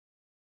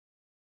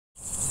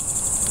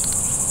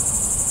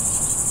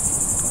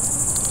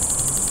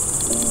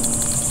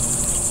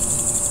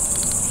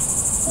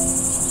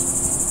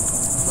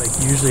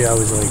usually I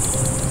was like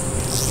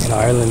in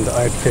Ireland,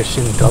 I'd fish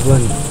in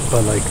Dublin,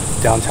 but like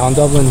downtown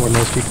Dublin where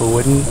most people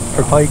wouldn't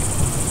for pike.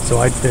 So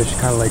I'd fish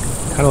kind of like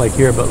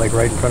here, but like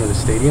right in front of the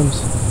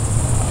stadiums.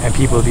 And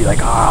people would be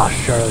like, ah,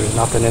 sure, there's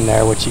nothing in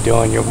there. What you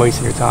doing? You're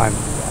wasting your time.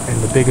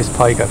 And the biggest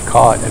pike I've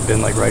caught have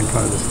been like right in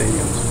front of the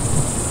stadiums.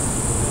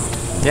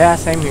 Yeah,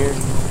 same here.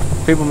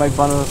 People make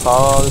fun of us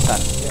all the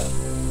time.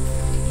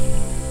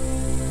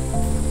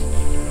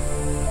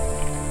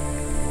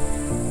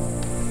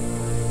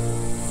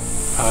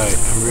 Hi,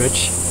 I'm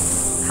Rich.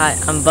 Hi,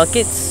 I'm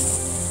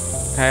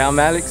Buckets. Hey, I'm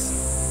Alex.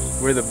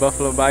 We're the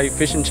Buffalo Bayou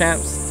Fishing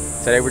Champs.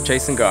 Today we're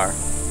chasing gar.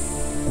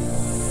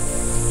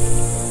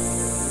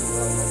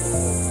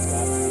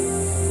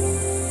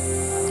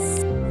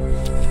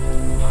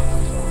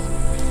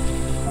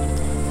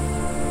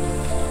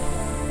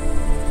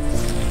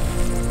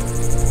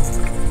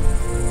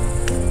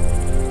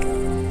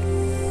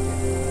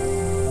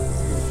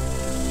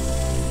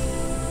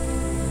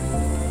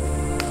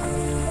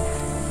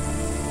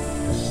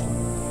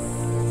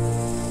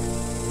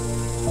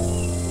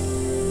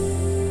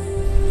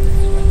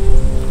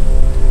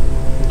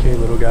 Okay,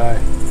 little guy.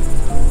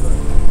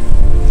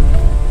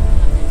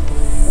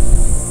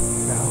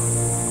 Now.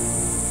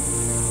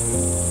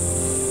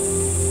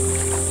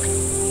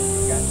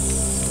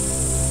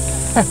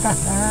 I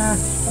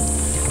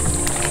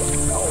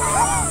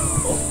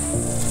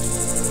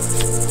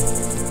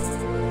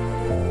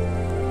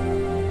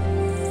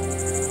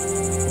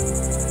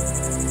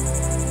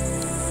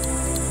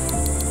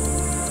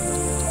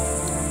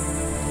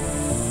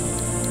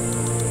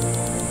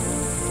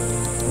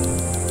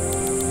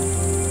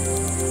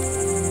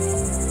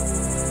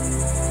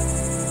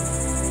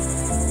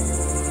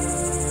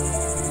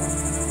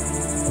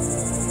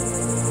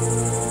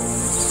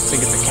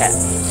think it's a cat.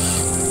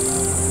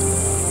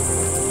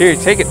 Here,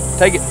 take it,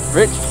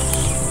 Rich.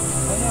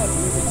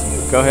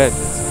 Go ahead.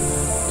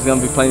 There's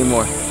gonna be plenty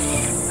more.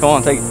 Come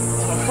on, take it.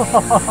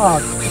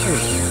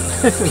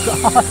 This is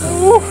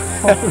awesome.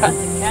 That's a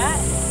cat?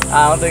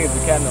 I don't think it's a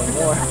cat no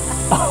more.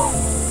 I'm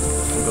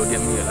gonna go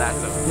get me a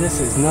lasso. This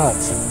is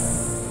nuts.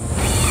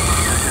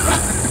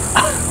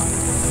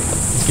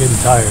 He's getting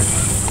tired.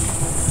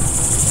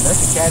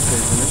 That's a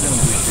catfish, and it's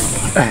gonna be a treat.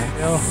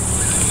 Yo.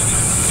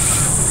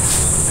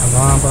 Come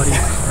on, buddy.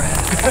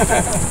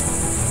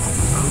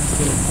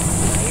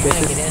 You're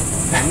gonna get in.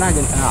 I'm not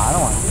gonna. No, I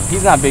don't want to.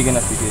 He's not big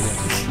enough to get in.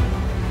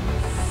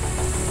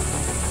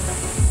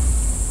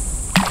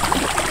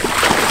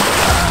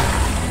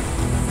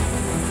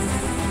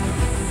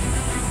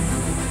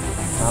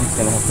 I'm just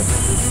gonna have to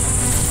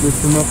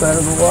lift him up out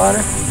of the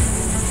water.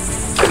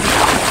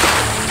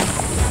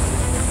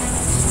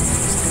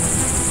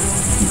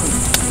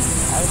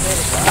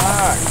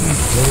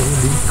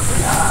 Holy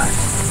God.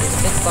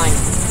 It's fine.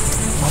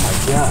 Oh my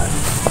God.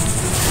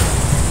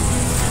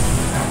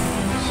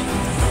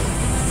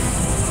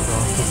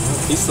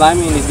 He's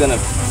slimy and he's gonna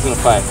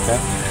fight, okay?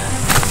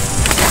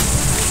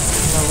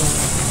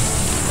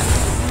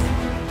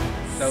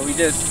 So we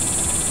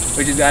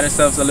just got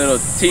ourselves a little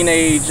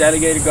teenage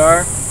alligator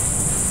gar.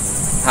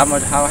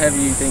 How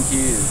heavy you think he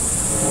is?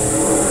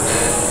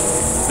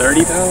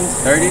 30 pounds?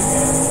 30?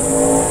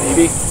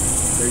 Maybe?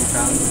 30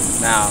 pounds?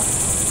 Now,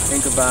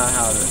 think about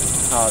how the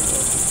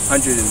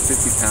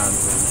 150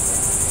 pounds is.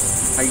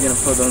 How you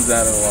gonna pull those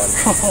out of the water?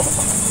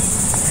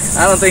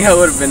 I don't think I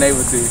would have been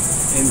able to.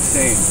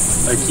 Insane.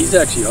 Like, he's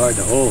actually hard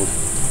to hold.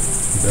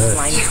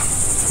 Slimy.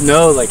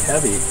 No, like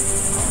heavy.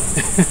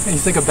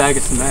 He's like a bag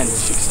of cement. You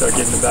should start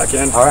getting it back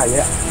in. All right,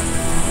 yeah.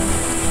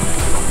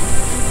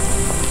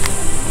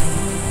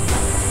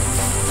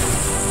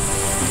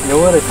 You know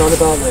what I thought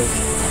about? Like,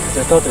 'cause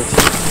I thought their teeth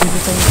would be the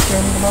thing that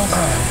scared me the most.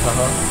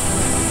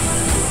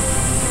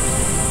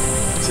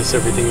 Is this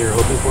everything you were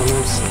hoping for,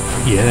 Moose?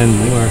 Yeah, and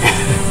more.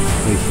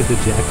 We hit the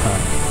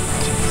jackpot.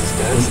 Jesus,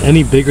 guys.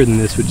 Any bigger than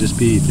this would just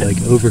be like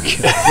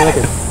overkill. It's like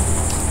a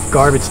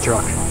garbage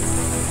truck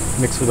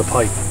mixed with a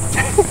pipe.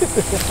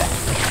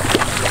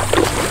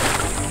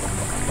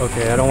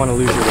 Okay, I don't want to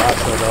lose your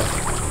lasso though.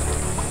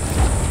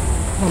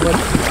 Come on,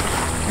 buddy.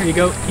 Here you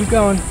go. Keep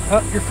going.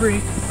 Oh, you're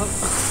free. Oh.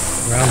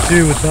 Round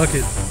 2 with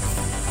bucket.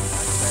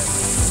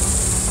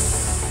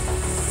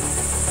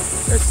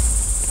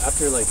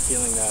 After like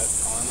feeling that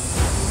arm.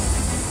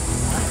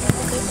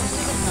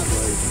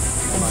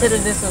 Consider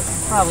this was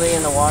probably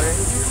in the water.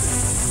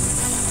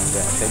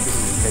 Yeah, take it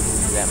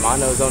easy. That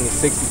mono is only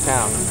 60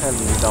 pounds. I'm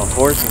telling you, don't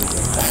force him.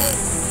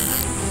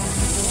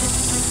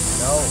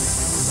 No,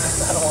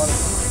 I don't want to.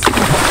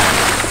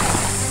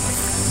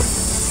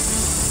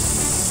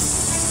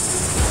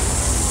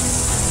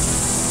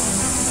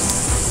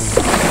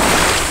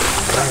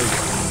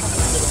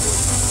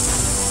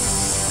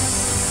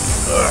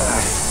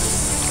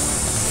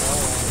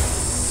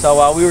 So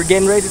while we were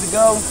getting ready to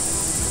go,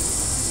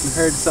 we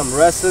heard some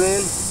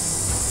rustling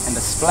and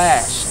a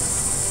splash.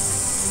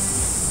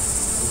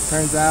 It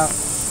turns out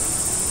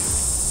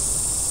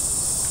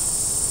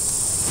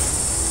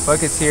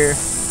Bucket's here.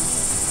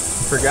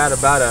 Forgot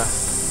about a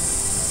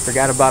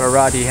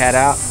rod he had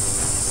out,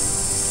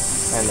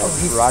 and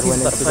the rod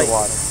went into the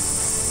water.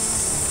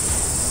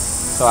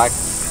 So I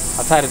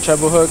tied a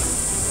treble hook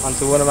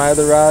onto one of my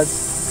other rods,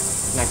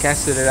 and I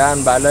casted it out,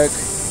 and by luck,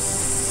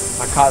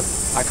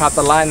 I caught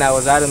the line that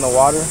was out in the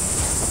water.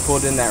 I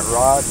pulled in that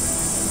rod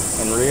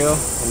and reel,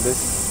 and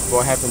this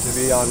boy happened to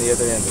be on the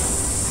other end of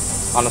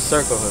it. On a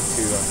circle hook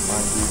too,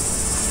 mind you.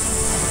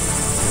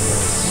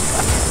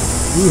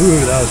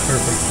 Ooh, that was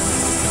perfect.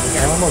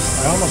 Like, I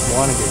almost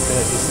want to get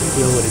that just to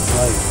feel what it's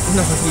like.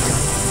 No, you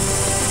don't.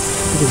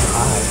 It is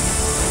high.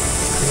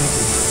 It's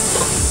crazy.